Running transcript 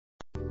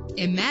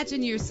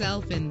Imagine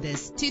yourself in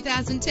this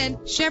 2010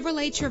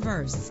 Chevrolet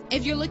Traverse.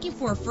 If you're looking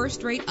for a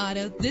first-rate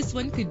auto, this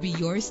one could be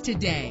yours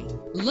today.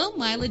 Low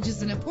mileage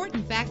is an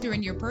important factor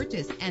in your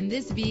purchase, and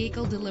this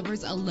vehicle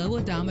delivers a low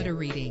odometer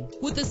reading.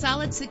 With a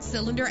solid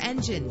 6-cylinder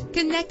engine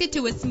connected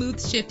to a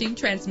smooth shifting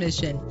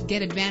transmission,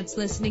 get advanced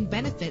listening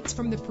benefits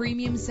from the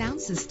premium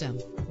sound system.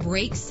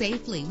 Brake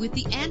safely with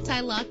the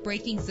anti-lock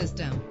braking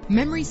system.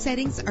 Memory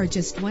settings are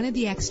just one of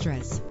the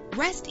extras.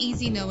 Rest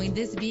easy knowing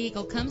this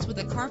vehicle comes with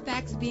a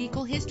Carfax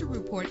Vehicle History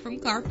Report from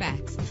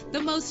Carfax,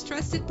 the most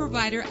trusted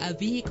provider of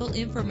vehicle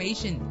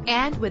information.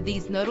 And with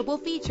these notable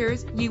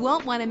features, you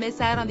won't want to miss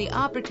out on the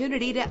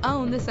opportunity to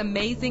own this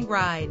amazing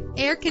ride.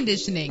 Air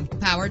conditioning,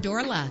 power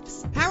door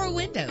locks, power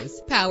windows,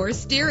 power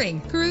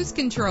steering, cruise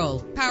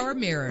control, power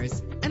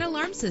mirrors, an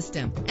alarm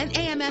system, an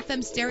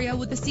AM/FM stereo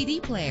with a CD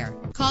player.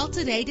 Call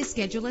today to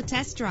schedule a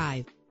test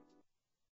drive.